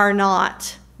are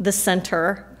not the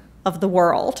center of the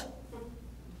world,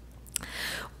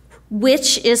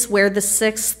 which is where the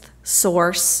sixth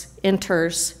source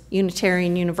enters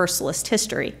Unitarian Universalist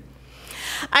history.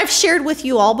 I've shared with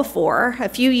you all before, a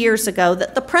few years ago,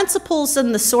 that the principles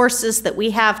and the sources that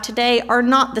we have today are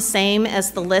not the same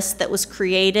as the list that was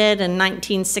created in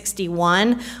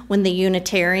 1961 when the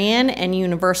Unitarian and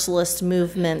Universalist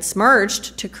movements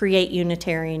merged to create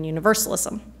Unitarian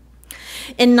Universalism.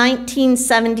 In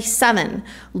 1977,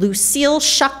 Lucille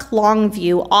Shuck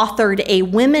Longview authored a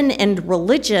Women and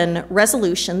Religion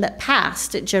resolution that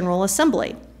passed at General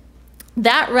Assembly.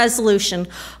 That resolution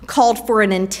called for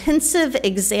an intensive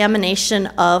examination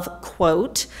of,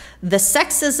 quote, the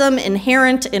sexism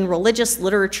inherent in religious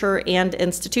literature and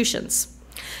institutions,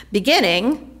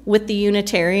 beginning with the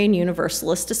Unitarian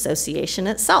Universalist Association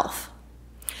itself.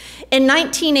 In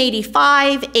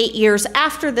 1985, 8 years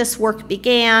after this work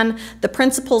began, the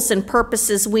principles and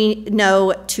purposes we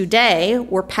know today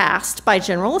were passed by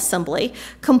General Assembly,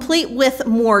 complete with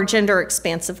more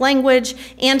gender-expansive language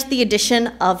and the addition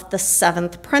of the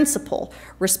seventh principle,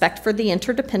 respect for the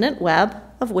interdependent web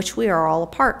of which we are all a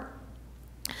part.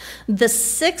 The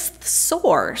sixth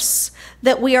source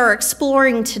that we are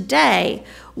exploring today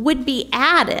would be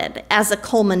added as a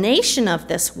culmination of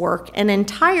this work an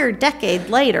entire decade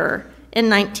later in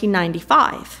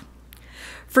 1995.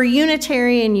 For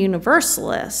Unitarian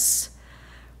Universalists,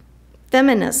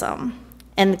 feminism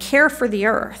and the care for the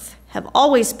earth have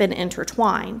always been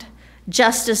intertwined,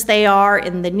 just as they are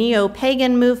in the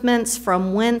neo-pagan movements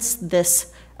from whence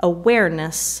this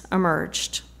awareness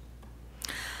emerged.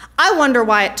 I wonder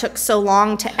why it took so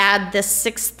long to add this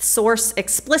sixth source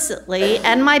explicitly,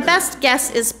 and my best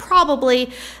guess is probably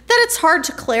that it's hard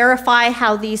to clarify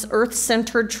how these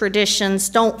earth-centered traditions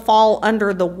don't fall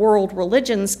under the world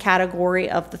religions category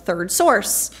of the third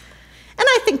source. And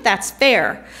I think that's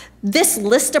fair. This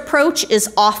list approach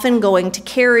is often going to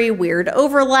carry weird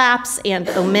overlaps and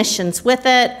omissions with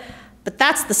it, but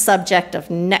that's the subject of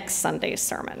next Sunday's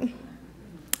sermon.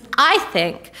 I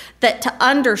think that to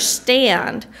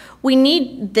understand we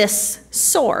need this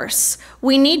source,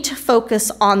 we need to focus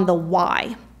on the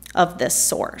why of this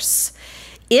source.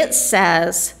 It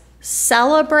says,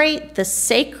 celebrate the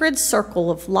sacred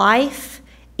circle of life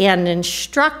and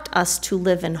instruct us to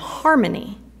live in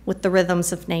harmony with the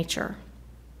rhythms of nature.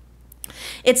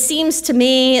 It seems to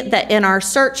me that in our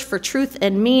search for truth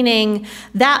and meaning,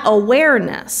 that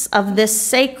awareness of this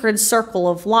sacred circle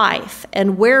of life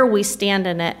and where we stand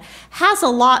in it has a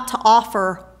lot to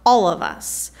offer all of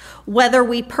us, whether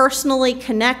we personally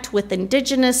connect with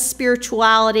indigenous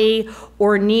spirituality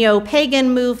or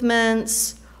neo-pagan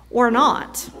movements or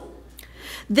not.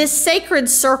 This sacred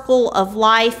circle of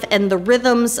life and the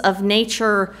rhythms of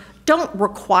nature don't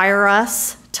require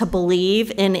us to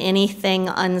believe in anything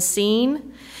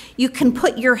unseen. You can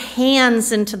put your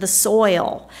hands into the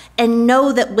soil and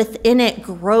know that within it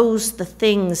grows the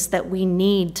things that we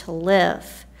need to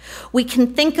live. We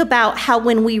can think about how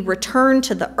when we return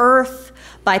to the earth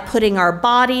by putting our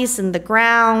bodies in the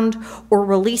ground or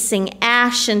releasing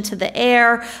ash into the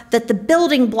air, that the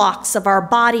building blocks of our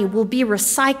body will be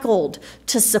recycled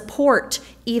to support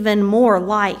even more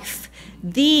life.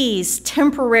 These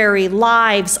temporary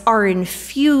lives are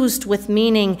infused with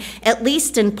meaning, at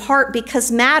least in part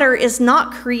because matter is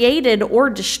not created or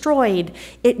destroyed.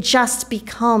 It just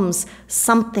becomes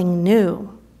something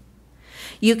new.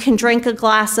 You can drink a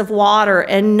glass of water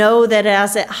and know that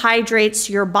as it hydrates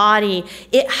your body,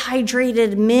 it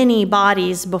hydrated many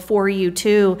bodies before you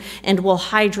too, and will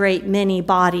hydrate many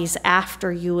bodies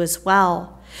after you as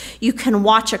well. You can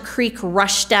watch a creek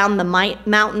rush down the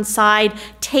mountainside,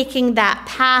 taking that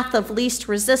path of least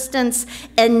resistance,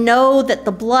 and know that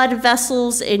the blood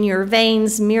vessels in your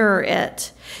veins mirror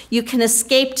it. You can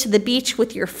escape to the beach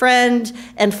with your friend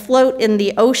and float in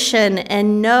the ocean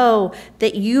and know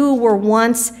that you were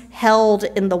once held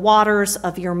in the waters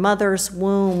of your mother's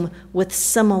womb with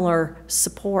similar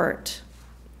support.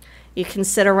 You can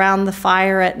sit around the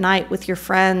fire at night with your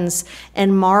friends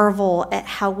and marvel at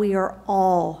how we are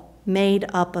all made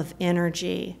up of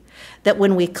energy. That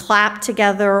when we clap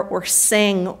together or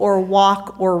sing or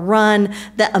walk or run,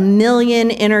 that a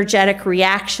million energetic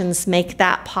reactions make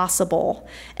that possible.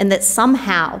 And that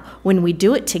somehow when we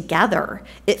do it together,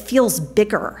 it feels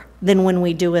bigger than when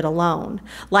we do it alone.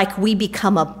 Like we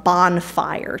become a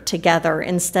bonfire together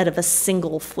instead of a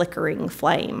single flickering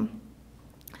flame.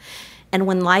 And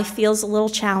when life feels a little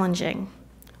challenging,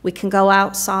 we can go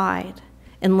outside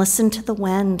and listen to the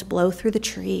wind blow through the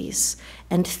trees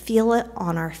and feel it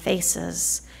on our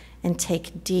faces and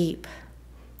take deep,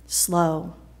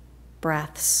 slow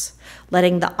breaths,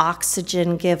 letting the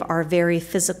oxygen give our very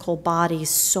physical bodies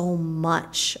so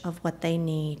much of what they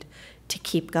need to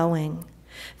keep going,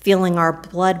 feeling our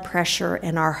blood pressure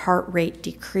and our heart rate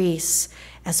decrease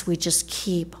as we just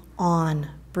keep on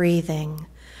breathing,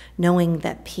 knowing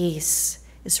that peace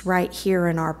is right here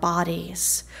in our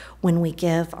bodies when we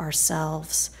give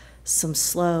ourselves some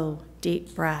slow,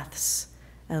 deep breaths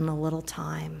and a little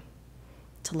time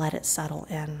to let it settle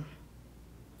in.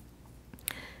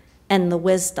 And the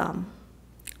wisdom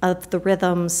of the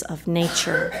rhythms of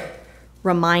nature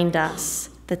remind us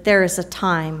that there is a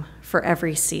time for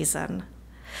every season,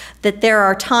 that there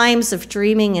are times of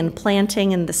dreaming and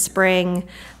planting in the spring,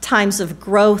 times of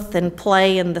growth and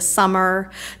play in the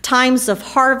summer, times of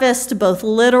harvest, both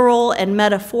literal and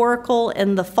metaphorical,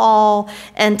 in the fall,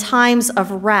 and times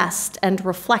of rest and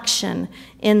reflection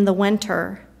in the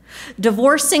winter.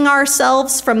 Divorcing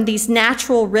ourselves from these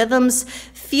natural rhythms,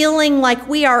 feeling like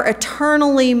we are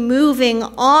eternally moving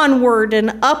onward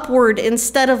and upward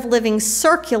instead of living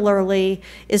circularly,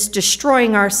 is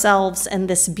destroying ourselves and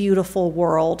this beautiful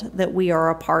world that we are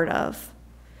a part of.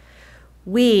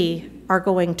 we are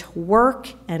going to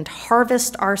work and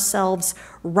harvest ourselves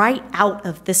right out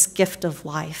of this gift of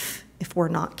life if we're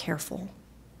not careful.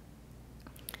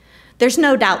 There's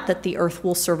no doubt that the earth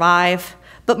will survive,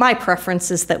 but my preference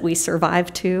is that we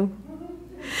survive too.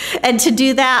 And to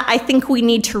do that, I think we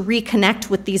need to reconnect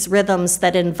with these rhythms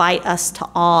that invite us to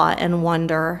awe and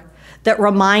wonder, that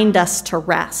remind us to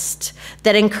rest,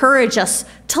 that encourage us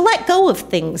to let go of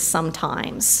things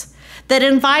sometimes, that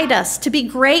invite us to be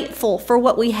grateful for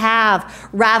what we have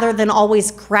rather than always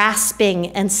grasping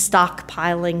and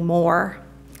stockpiling more.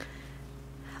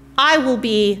 I will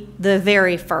be the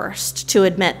very first to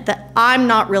admit that I'm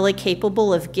not really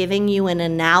capable of giving you an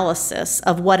analysis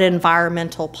of what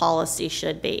environmental policy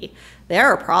should be. There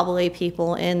are probably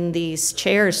people in these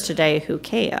chairs today who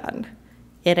can.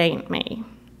 It ain't me.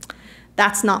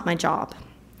 That's not my job.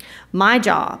 My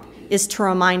job is to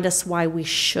remind us why we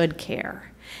should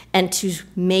care and to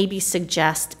maybe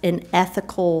suggest an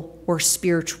ethical or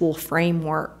spiritual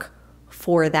framework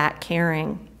for that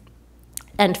caring.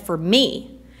 And for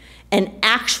me, an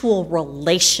actual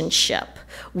relationship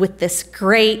with this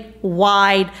great,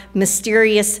 wide,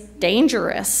 mysterious,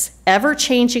 dangerous,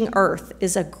 ever-changing earth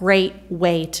is a great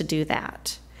way to do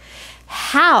that.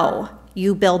 How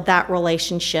you build that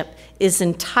relationship is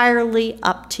entirely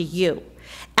up to you.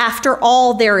 After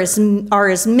all, there are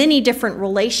as many different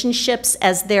relationships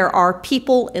as there are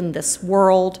people in this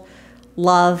world.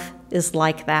 Love is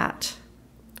like that.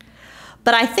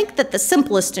 But I think that the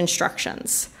simplest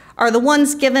instructions are the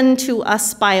ones given to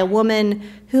us by a woman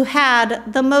who had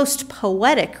the most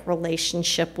poetic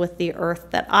relationship with the earth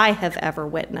that I have ever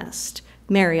witnessed,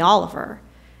 Mary Oliver.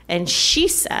 And she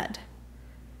said,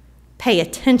 pay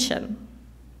attention,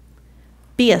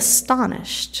 be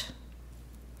astonished,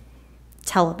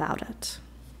 tell about it.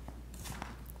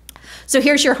 So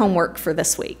here's your homework for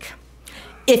this week,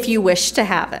 if you wish to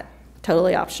have it,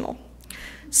 totally optional.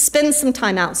 Spend some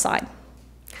time outside.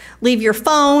 Leave your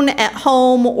phone at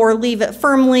home or leave it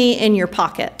firmly in your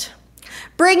pocket.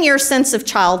 Bring your sense of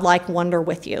childlike wonder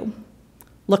with you.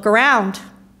 Look around,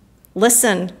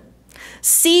 listen,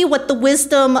 see what the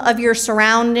wisdom of your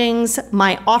surroundings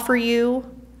might offer you,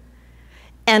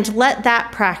 and let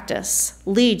that practice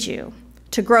lead you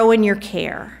to grow in your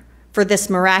care for this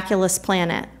miraculous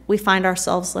planet we find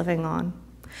ourselves living on.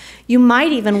 You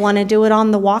might even want to do it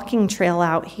on the walking trail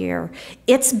out here.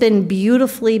 It's been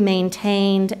beautifully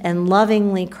maintained and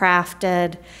lovingly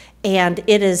crafted, and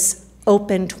it is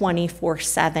open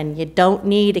 24/7. You don't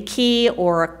need a key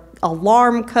or an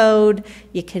alarm code.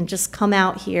 You can just come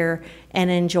out here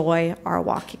and enjoy our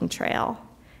walking trail.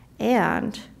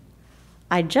 And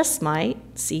I just might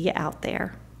see you out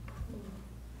there.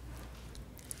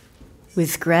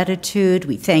 With gratitude,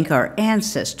 we thank our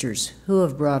ancestors who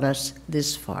have brought us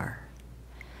this far.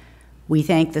 We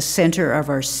thank the center of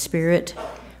our spirit,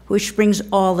 which brings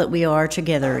all that we are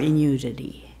together in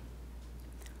unity.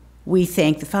 We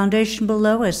thank the foundation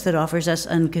below us that offers us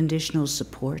unconditional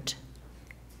support.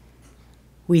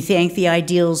 We thank the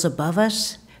ideals above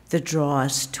us that draw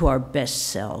us to our best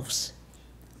selves.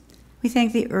 We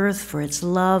thank the earth for its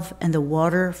love and the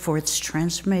water for its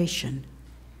transformation,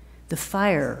 the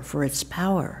fire for its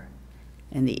power,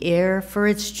 and the air for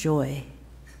its joy.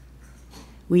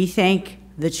 We thank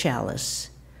the chalice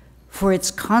for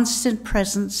its constant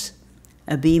presence,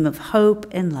 a beam of hope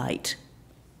and light.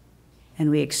 And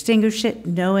we extinguish it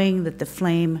knowing that the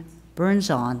flame burns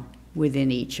on within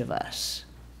each of us.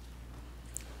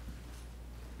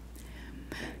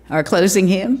 Our closing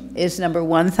hymn is number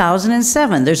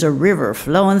 1007, There's a River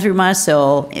Flowing Through My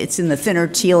Soul. It's in the thinner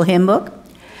teal hymn book.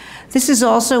 This is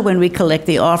also when we collect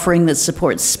the offering that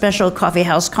supports special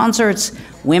coffeehouse concerts,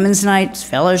 women's nights,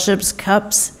 fellowships,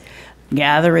 cups,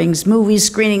 gatherings, movies,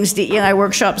 screenings, DEI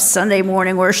workshops, Sunday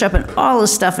morning worship, and all the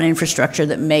stuff and infrastructure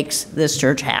that makes this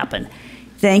church happen.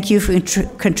 Thank you for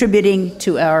contributing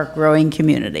to our growing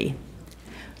community.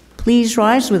 Please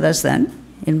rise with us then,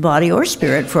 in body or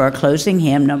spirit, for our closing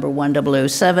hymn, number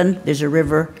 1007, There's a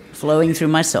River Flowing Through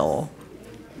My Soul.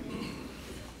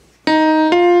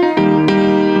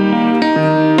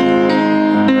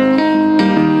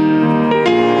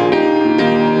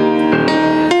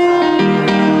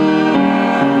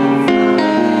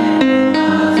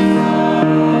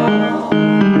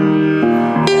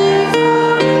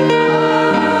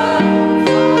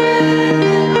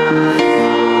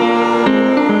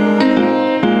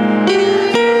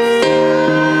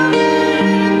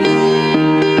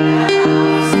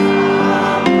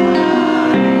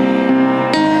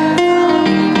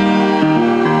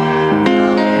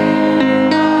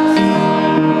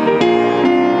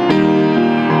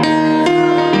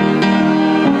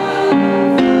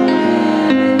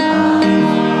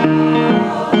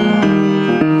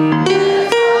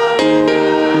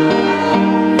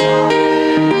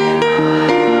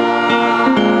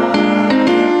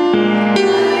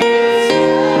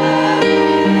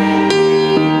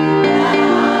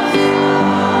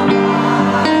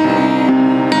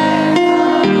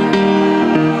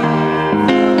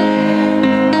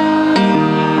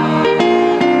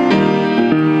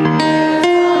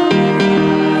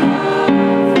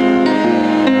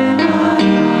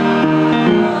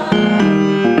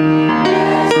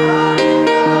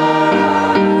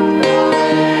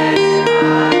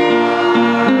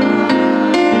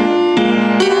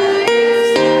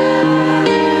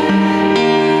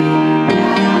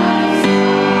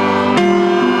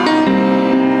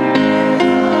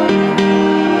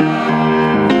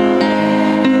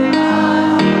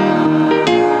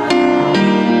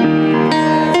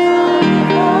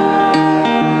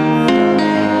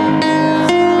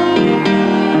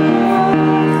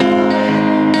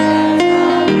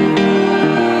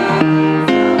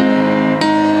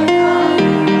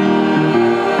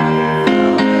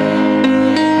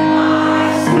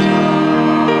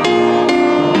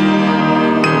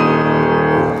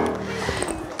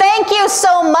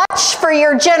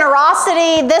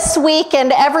 generosity this week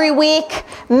and every week.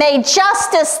 May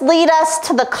justice lead us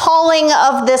to the calling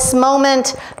of this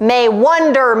moment. May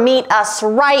wonder meet us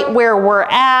right where we're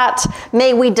at.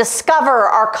 May we discover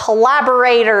our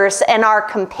collaborators and our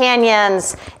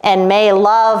companions, and may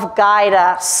love guide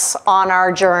us on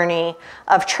our journey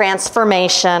of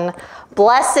transformation.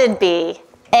 Blessed be.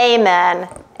 Amen,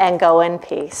 and go in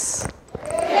peace.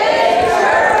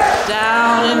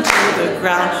 Down into the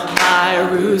ground, my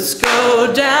roots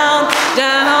go down,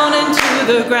 down into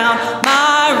the ground,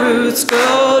 my roots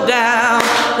go down.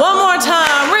 One more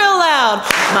time, real loud.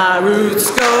 My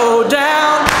roots go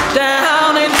down,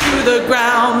 down into the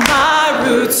ground, my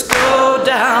roots go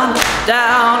down,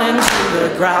 down into the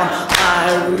ground,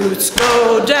 my roots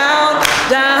go down,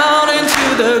 down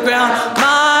into the ground,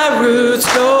 my roots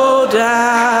go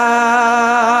down.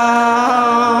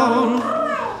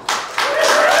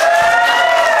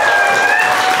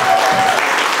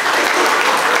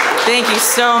 Thank you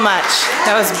so much.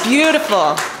 That was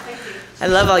beautiful. I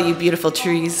love all you beautiful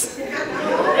trees.